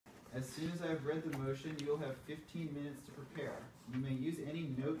As soon as I have read the motion, you will have 15 minutes to prepare. You may use any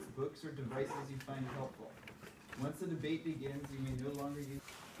notes, books, or devices you find helpful. Once the debate begins, you may no longer use.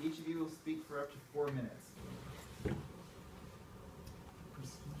 Each of you will speak for up to 4 minutes.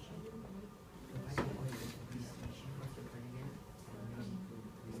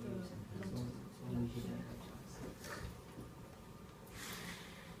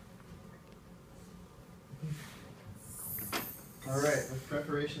 All right, the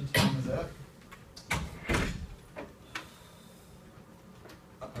preparation time is up.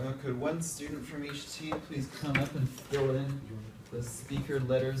 Could one student from each team please come up and fill in the speaker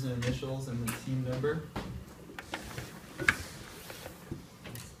letters and initials and the team number?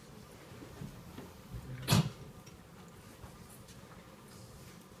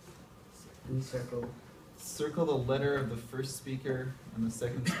 Circle the letter of the first speaker and the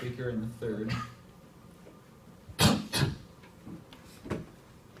second speaker and the third.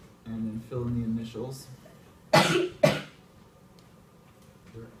 And then fill in the initials.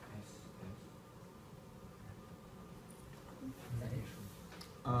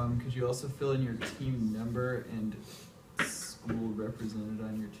 Could you also fill in your team number and school represented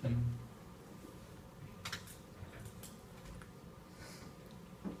on your team?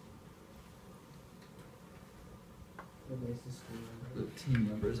 Where's the school number? The team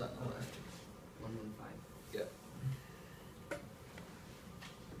number is on the left. 115. Yep.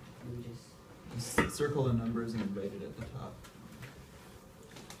 We Just circle the numbers and write it at the top.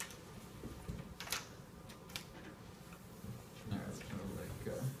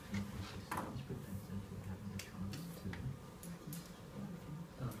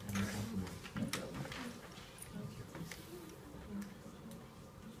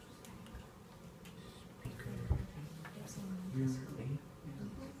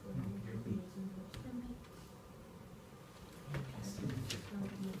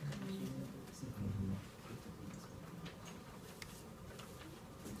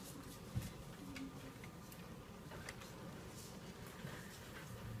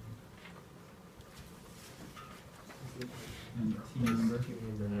 And team number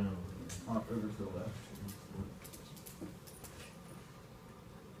now. Off over to the left.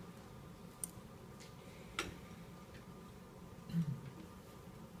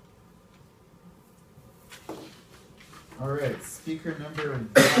 All right, speaker number 1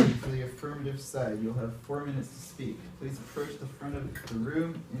 for the affirmative side. You'll have 4 minutes to speak. Please approach the front of the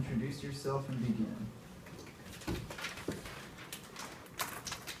room, introduce yourself, and begin.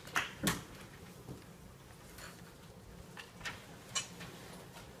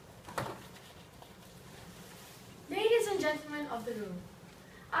 Ladies and gentlemen of the room,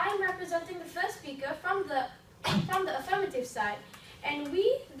 I am representing the first speaker from the affirmative side, and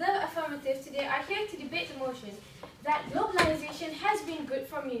we, the affirmative, today are here to debate the motion that globalization has been good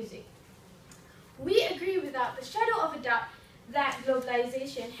for music. We agree without the shadow of a doubt that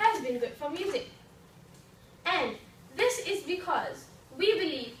globalization has been good for music. And this is because we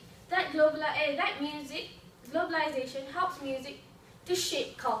believe that globalization helps music to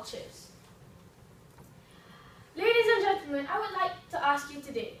shape cultures. Ladies and gentlemen, I would like to ask you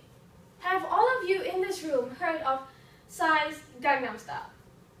today, have all of you in this room heard of Psy's Gangnam Style?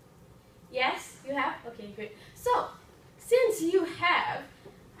 Yes, you have? Okay, good. So, since you have,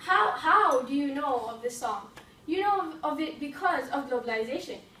 how do you know of this song? You know of it because of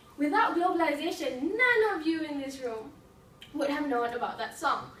globalization. Without globalization, none of you in this room would have known about that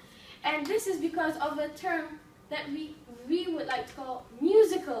song. And this is because of a term that we would like to call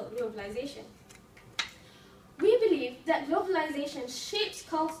musical globalization. We believe that globalization shapes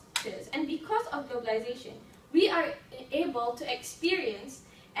cultures, and because of globalization, we are able to experience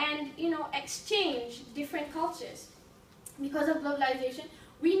and exchange different cultures. Because of globalization,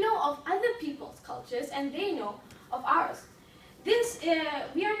 we know of other people's cultures and they know of ours.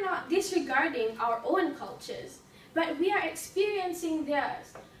 We are not disregarding our own cultures, but we are experiencing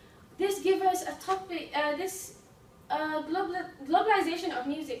theirs. This gives us a topic. Globalization of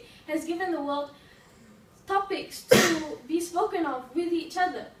music has given the world topics to be spoken of with each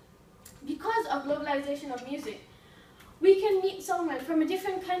other. Because of globalization of music, we can meet someone from a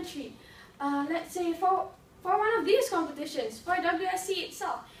different country. Let's say for one of these competitions, for WSC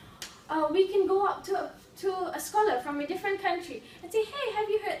itself, we can go up to a scholar from a different country and say, hey, have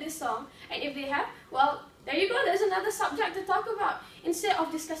you heard this song? And if they have, well, there you go, there's another subject to talk about, instead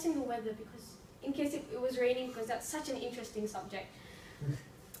of discussing the weather, because in case it was raining, because that's such an interesting subject.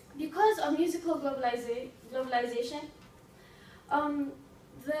 Because of musical globalization,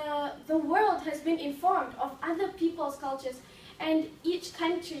 the world has been informed of other people's cultures, and each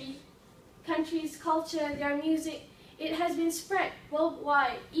country's culture, their music, it has been spread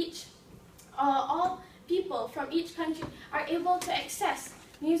worldwide. All people from each country are able to access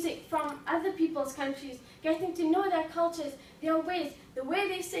music from other people's countries, getting to know their cultures, their ways, the way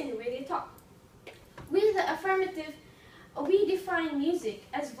they sing, the way they talk. We, the affirmative, we define music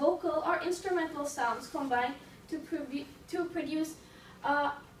as vocal or instrumental sounds combined to produce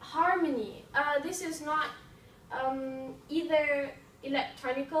harmony. This is not either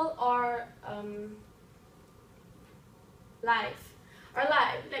electronical or live,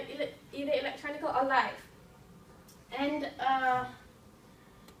 like either electronical or live. And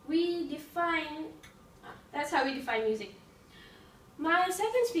that's how we define music. My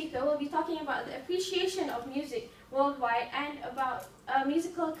second speaker will be talking about the appreciation of music worldwide and about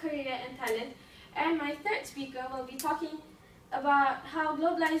musical career and talent. And my third speaker will be talking about how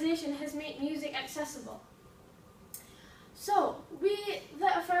globalization has made music accessible. So, we,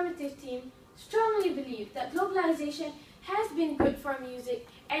 the affirmative team, strongly believe that globalization has been good for music,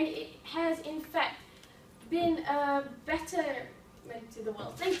 and it has in fact been a betterment to the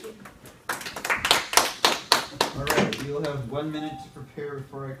world. Thank you. All right, you'll have 1 minute to prepare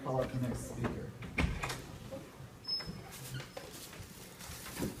before I call up the next speaker.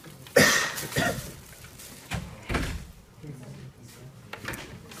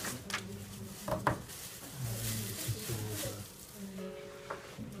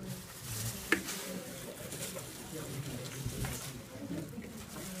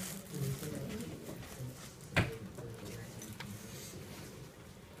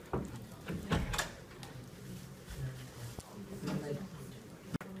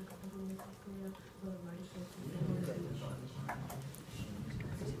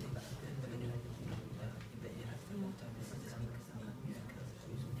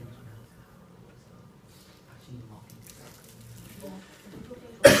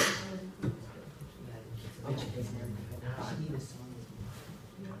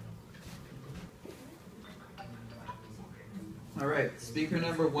 All right, speaker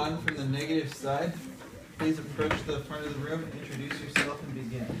number 1 from the negative side. Please approach the front of the room, introduce yourself, and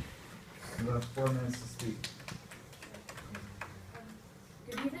begin. You have 4 minutes to speak.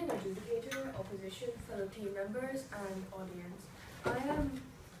 Good evening, adjudicator, opposition, fellow team members, and audience.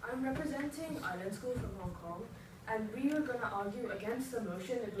 I'm representing Island School from Hong Kong, and we are going to argue against the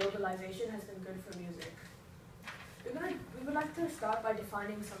motion that globalization has been good for music. We would like to start by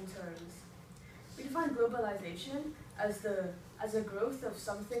defining some terms. We define globalization as a growth of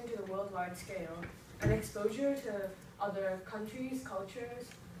something to the worldwide scale, an exposure to other countries, cultures,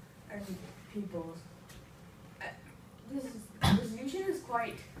 and peoples. This definition is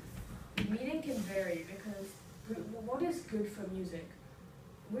quite, the meaning can vary because what is good for music?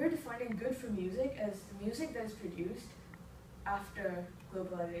 We're defining good for music as the music that is produced after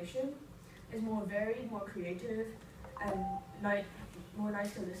globalization is more varied, more creative, and more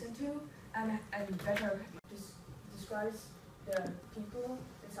nice to listen to, and better describes the people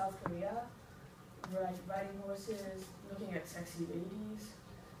in South Korea, riding horses, looking at sexy ladies,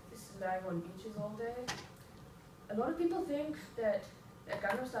 just lying on beaches all day. A lot of people think that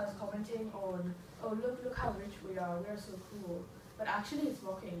Gangnam Style is commenting on, oh look how rich we are so cool. But actually it's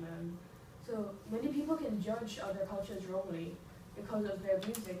mocking them. So many people can judge other cultures wrongly because of their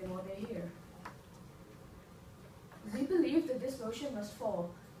music and what they hear. We believe that this motion must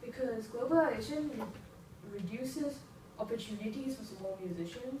fall because globalization reduces opportunities for small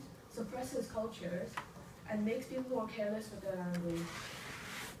musicians, suppresses cultures, and makes people more careless with their language.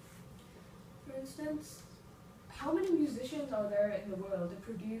 For instance, how many musicians are there in the world that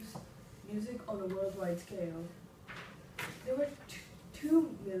produce music on a worldwide scale? There were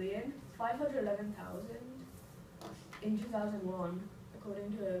 2,511,000 in 2001,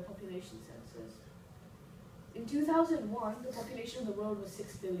 according to the population census. In 2001, the population of the world was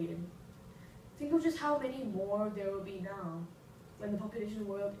 6 billion. Think of just how many more there will be now, when the population of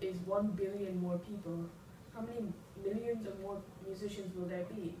the world is 1 billion more people. How many millions of more musicians will there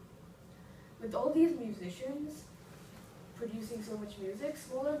be? With all these musicians producing so much music,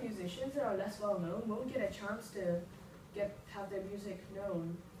 smaller musicians that are less well known won't get a chance to have their music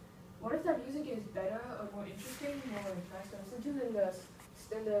known. What if their music is better or more interesting, more nice to listen to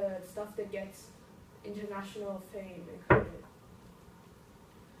than the stuff that gets international fame and credit?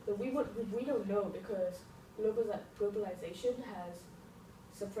 But we don't know because globalization has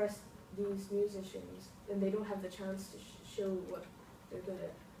suppressed these musicians and they don't have the chance to show what they're good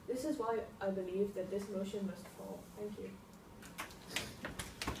at. This is why I believe that this motion must fall. Thank you.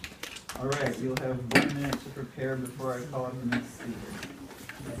 All right, you'll have 1 minute to prepare before I call on the next speaker.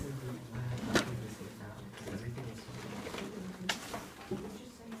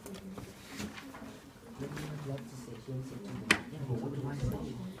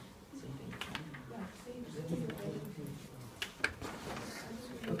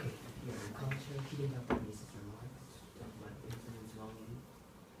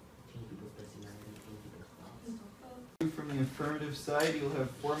 affirmative side, you'll have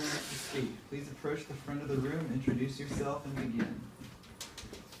 4 minutes to speak. Please approach the front of the room, introduce yourself, and begin.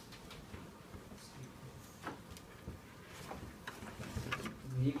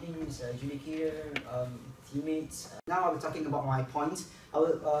 Good evening, Mr. Adjudicator, teammates. Now I will talking about my points.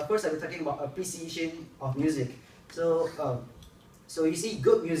 First I will talking about appreciation of music. So you see,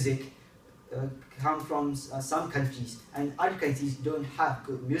 good music come from some countries, and other countries don't have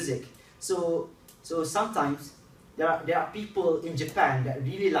good music. So sometimes there are people in Japan that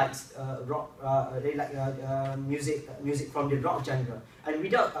really likes rock. They like music from the rock genre. And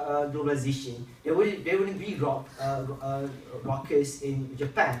without globalization, there wouldn't be rockers in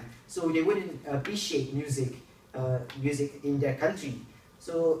Japan. So they wouldn't appreciate music in their country.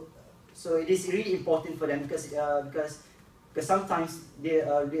 So it is really important for them because sometimes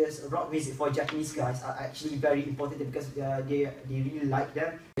there's rock music for Japanese guys are actually very important because they really like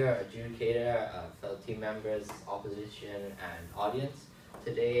them. Dear adjudicator, fellow team members, opposition, and audience.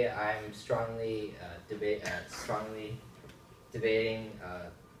 Today I'm strongly debating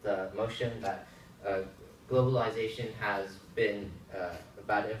the motion that globalization has been a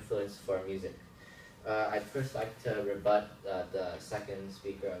bad influence for music. I'd first like to rebut the second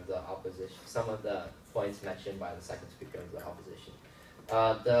speaker of the opposition, some of the points mentioned by the second speaker of the opposition.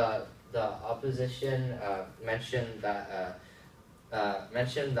 The opposition mentioned that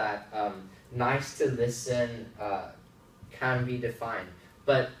nice to listen can be defined,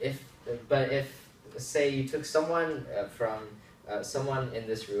 but if say you took someone from someone in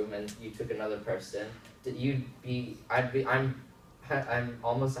this room and you took another person, I'm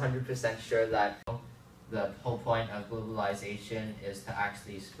almost 100% sure that the whole point of globalization is to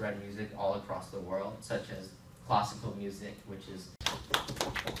actually spread music all across the world, such as classical music, which is...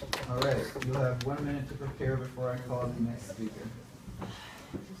 Alright, you'll have 1 minute to prepare before I call the next speaker.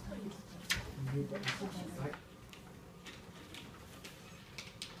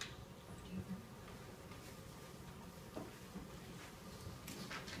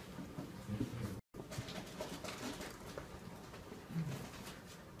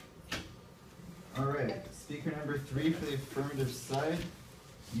 Alright, speaker number 3 for the affirmative side.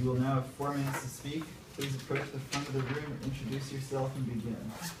 You will now have 4 minutes to speak. Please approach the front of the room, introduce yourself, and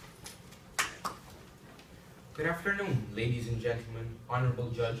begin. Good afternoon, ladies and gentlemen, honorable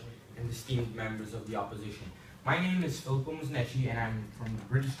judge, and esteemed members of the opposition. My name is Filippo Musneci, and I'm from the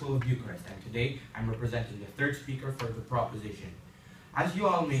British School of Bucharest, and today I'm representing the third speaker for the proposition. As you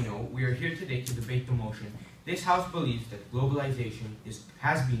all may know, we are here today to debate the motion. This House believes that globalization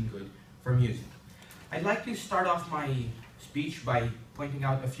has been good for music. I'd like to start off my speech by pointing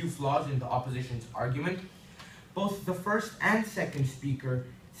out a few flaws in the opposition's argument. Both the first and second speaker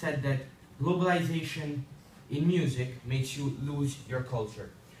said that globalization in music makes you lose your culture.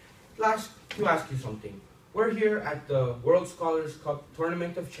 I'd like to ask you something. We're here at the World Scholars Cup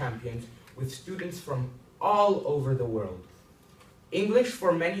Tournament of Champions with students from all over the world. English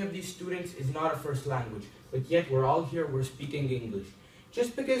for many of these students is not a first language, but yet we're all here, we're speaking English.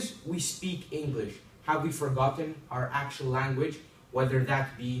 Just because we speak English, have we forgotten our actual language, whether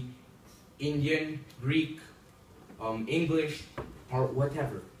that be Indian, Greek, English, or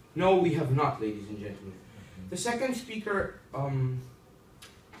whatever? No, we have not, ladies and gentlemen. The second speaker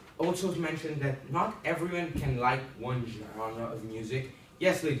also mentioned that not everyone can like one genre of music.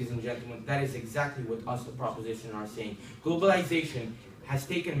 Yes, ladies and gentlemen, that is exactly what us, the proposition, are saying. Globalization has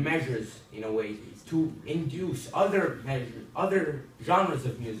taken measures, in a way, to induce other genres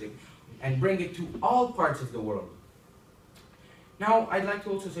of music and bring it to all parts of the world. Now, I'd like to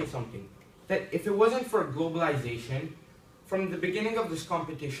also say something, that if it wasn't for globalization, from the beginning of this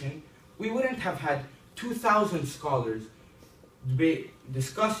competition, we wouldn't have had 2,000 scholars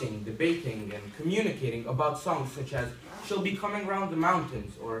discussing, debating, and communicating about songs such as She'll Be Coming Round the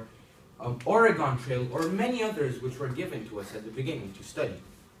Mountains, or Oregon Trail, or many others which were given to us at the beginning to study.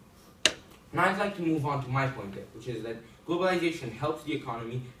 Now I'd like to move on to my point, which is that globalization helps the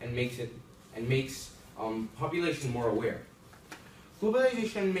economy and makes population more aware.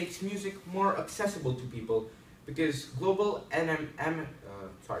 Globalization makes music more accessible to people because global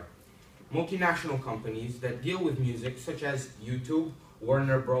multinational companies that deal with music, such as YouTube,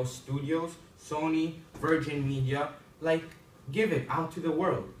 Warner Bros. Studios, Sony, Virgin Media, give it out to the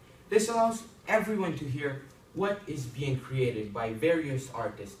world. This allows everyone to hear what is being created by various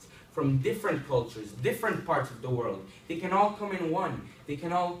artists from different cultures, different parts of the world. They can all come in one. They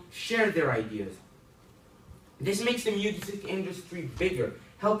can all share their ideas. This makes the music industry bigger,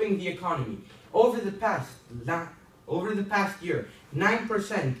 helping the economy. Over the past year,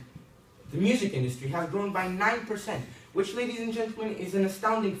 9%, the music industry has grown by 9%, which, ladies and gentlemen, is an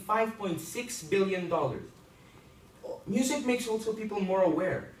astounding $5.6 billion. music makes also people more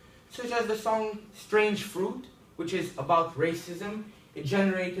aware, such as the song Strange Fruit, which is about racism. It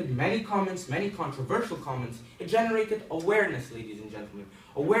generated many comments, many controversial comments. It generated awareness, ladies and gentlemen.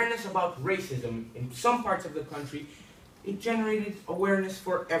 Awareness about racism in some parts of the country. It generated awareness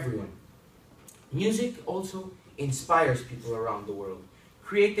for everyone. Music also inspires people around the world,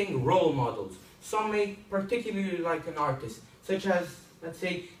 creating role models. Some may particularly like an artist, such as, let's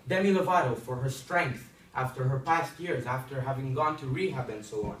say, Demi Lovato, for her strength after her past years, after having gone to rehab and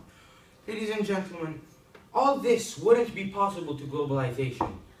so on. Ladies and gentlemen, all this wouldn't be possible to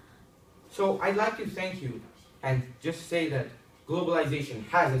globalization. So I'd like to thank you and just say that globalization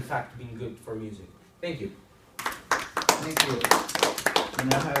has in fact been good for music. Thank you. Thank you. We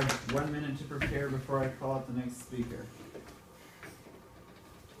now have 1 minute to prepare before I call out the next speaker.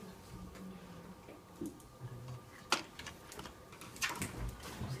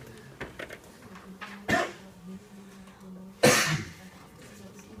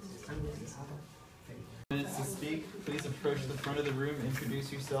 Minutes to speak. Please approach the front of the room,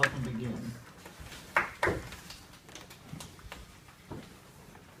 introduce yourself, and begin.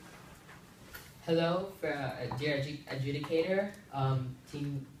 Hello, dear adjudicator,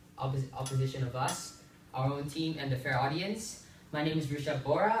 team opposition of us, our own team, and the fair audience. My name is Rishabh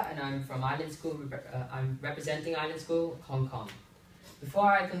Bora, and I'm from Island School. I'm representing Island School, Hong Kong.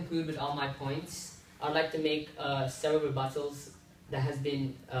 Before I conclude with all my points, I'd like to make several rebuttals that has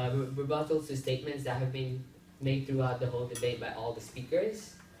been rebuttals to statements that have been made throughout the whole debate by all the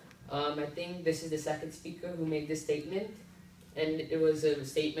speakers. I think this is the second speaker who made this statement, and it was a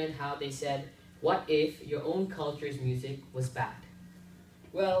statement how they said, what if your own culture's music was bad?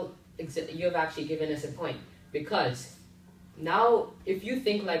 Well, you have actually given us a point, because now if you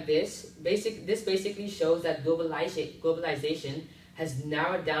think like this, this basically shows that globalization has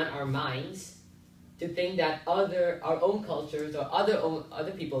narrowed down our minds to think that our own cultures or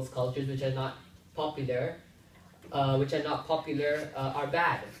other people's cultures which are not popular, are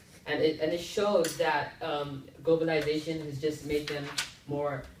bad, and it shows that globalization has just made them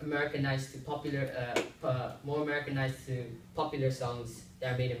more Americanized to popular songs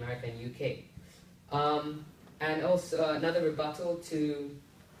that are made in America and UK. And also another rebuttal to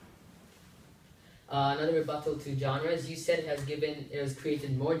genres. You said it has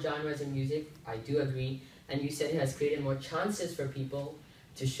created more genres in music. I do agree. And you said it has created more chances for people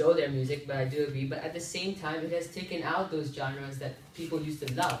to show their music, but I do agree. But at the same time, it has taken out those genres that people used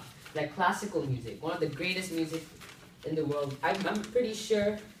to love, like classical music, one of the greatest music in the world. I'm pretty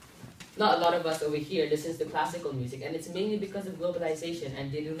sure not a lot of us over here listens to classical music, and it's mainly because of globalization,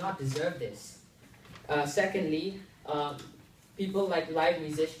 and they do not deserve this. Secondly, people like live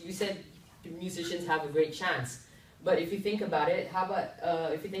music. You said musicians have a great chance, but if you think about it,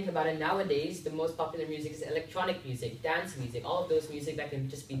 nowadays the most popular music is electronic music, dance music, all of those music that can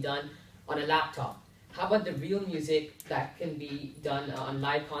just be done on a laptop. How about the real music that can be done on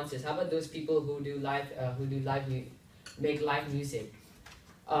live concerts? How about those people who make live music?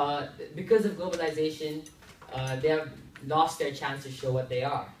 Because of globalization, they have lost their chance to show what they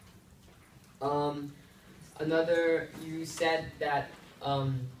are. You said that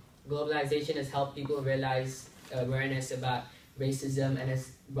globalization has helped people realize awareness about racism and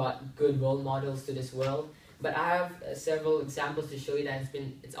has brought good role models to this world. But I have several examples to show you that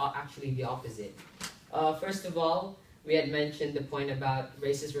it's actually the opposite. First of all, we had mentioned the point about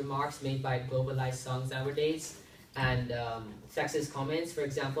racist remarks made by globalized songs nowadays, and sexist comments. For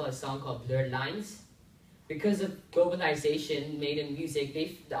example, a song called Blurred Lines. Because of globalization made in music,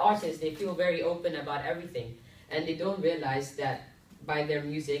 the artists, they feel very open about everything, and they don't realize that by their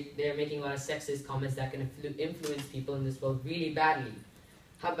music, they're making a lot of sexist comments that can influence people in this world really badly.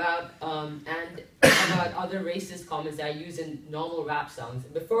 How about other racist comments that are used in normal rap songs?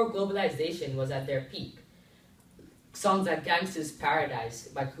 Before globalization was at their peak, songs like Gangsta's Paradise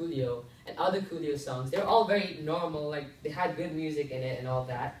by Coolio and other Coolio songs, they're all very normal, like they had good music in it and all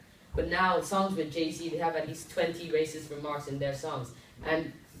that. But now songs with Jay-Z, they have at least 20 racist remarks in their songs.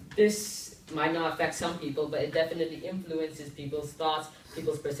 And this might not affect some people, but it definitely influences people's thoughts,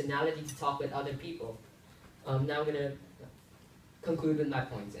 people's personality to talk with other people. Now I'm going to conclude with my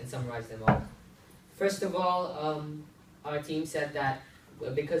points and summarize them all. First of all, our team said that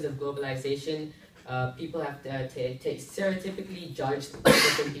because of globalization, people have stereotypically judged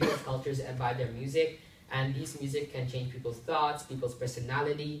different people's cultures by their music, and these music can change people's thoughts, people's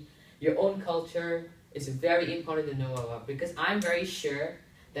personality. Your own culture is very important to know about, because I'm pretty sure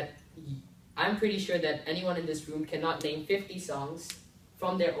that anyone in this room cannot name 50 songs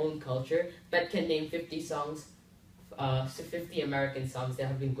from their own culture, but can name 50 songs, 50 American songs that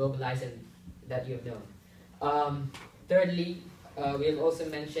have been globalized and that you have known. Thirdly, we have also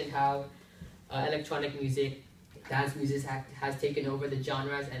mentioned how electronic music, dance music has taken over the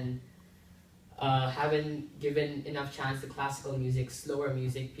genres and haven't given enough chance to classical music, slower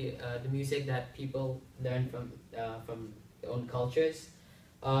music, the music that people learn from their own cultures.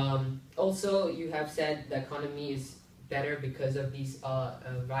 Also, you have said the economy is better because of these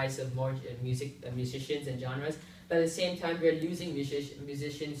rise of more musicians and genres. But at the same time, we're losing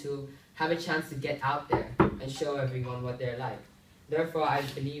musicians who have a chance to get out there and show everyone what they're like. Therefore, I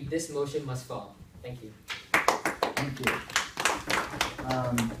believe this motion must fall. Thank you. Thank you.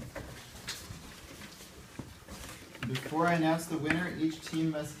 Before I announce the winner, each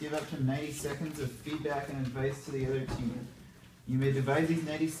team must give up to 90 seconds of feedback and advice to the other team. You may divide these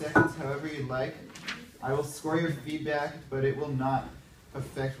 90 seconds however you like. I will score your feedback, but it will not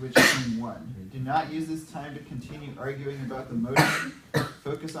affect which team won. Do not use this time to continue arguing about the motion.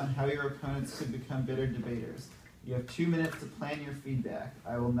 Focus on how your opponents could become better debaters. You have 2 minutes to plan your feedback.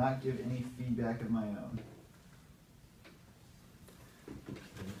 I will not give any feedback of my own.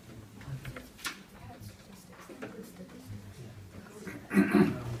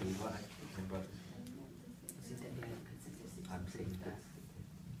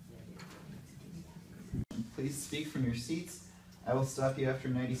 Please speak from your seats. I will stop you after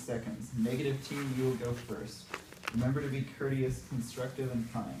 90 seconds. Negative team, you will go first. Remember to be courteous, constructive, and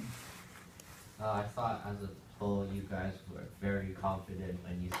kind. I thought as a whole you guys were very confident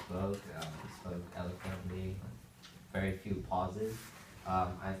when you spoke. You spoke eloquently, very few pauses.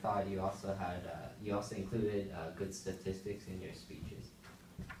 I thought you also had, you also included good statistics in your speeches.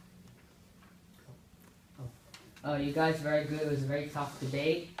 You guys very good. It was a very tough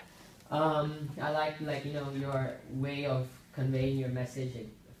debate. I like your way of conveying your message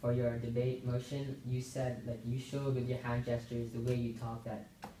for your debate motion. You said you showed with your hand gestures, the way you talk, that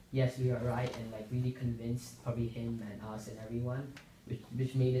yes, we are right, and really convinced probably him and us and everyone,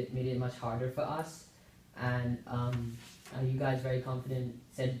 which made it much harder for us. And you guys very confident,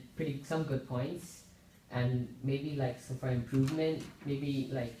 said some good points, and maybe so for improvement, maybe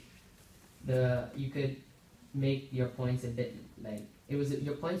you could make your points a bit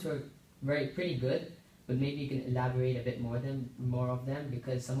your points were pretty good, but maybe you can elaborate a bit more of them,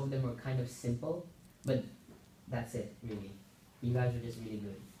 because some of them were kind of simple, but that's it really. You guys were just really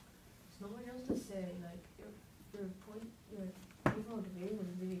good. There's not much else to say. Your overall debate was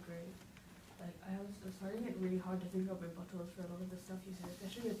really great. I was finding it really hard to think of rebuttals for a lot of the stuff you said,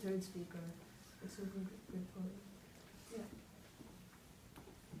 especially the third speaker. It's a great point. Yeah.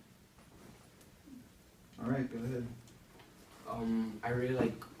 All right, go ahead. I really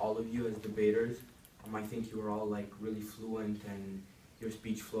like all of you as debaters. I think you were all really fluent and your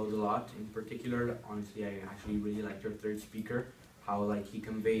speech flowed a lot. In particular, honestly, I actually really liked your third speaker, how he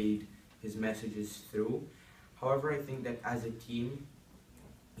conveyed his messages through. However, I think that as a team,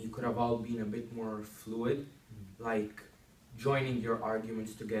 you could have all been a bit more fluid, joining your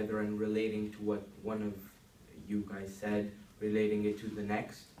arguments together and relating to what one of you guys said, relating it to the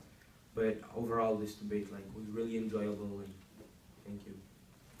next. But overall, this debate was really enjoyable, and thank you.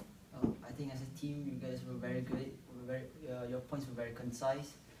 I think as a team, you guys were very good. Your points were very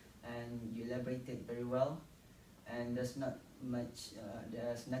concise, and you elaborated very well. And there's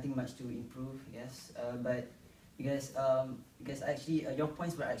nothing much to improve, yes. But you guys actually, your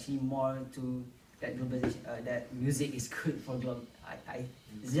points were actually more to that globalization, that music is good for global.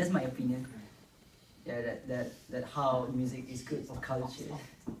 It's just my opinion. Yeah, that how music is good for culture.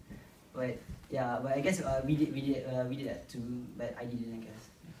 But yeah, but I guess we did that too, but I didn't, I guess.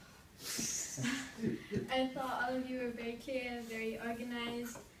 I thought all of you were very clear, very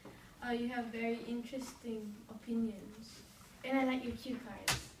organized. You have very interesting opinions, and I like your cue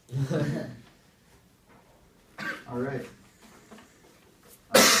cards. All right.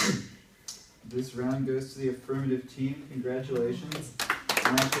 This round goes to the affirmative team. Congratulations.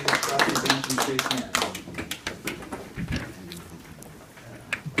 And now take across the bench and shake hands.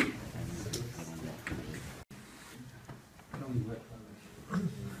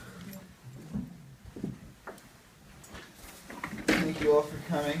 Thank you all for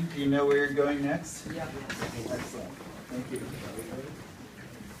coming. Do you know where you're going next? Yeah. Excellent. Thank you.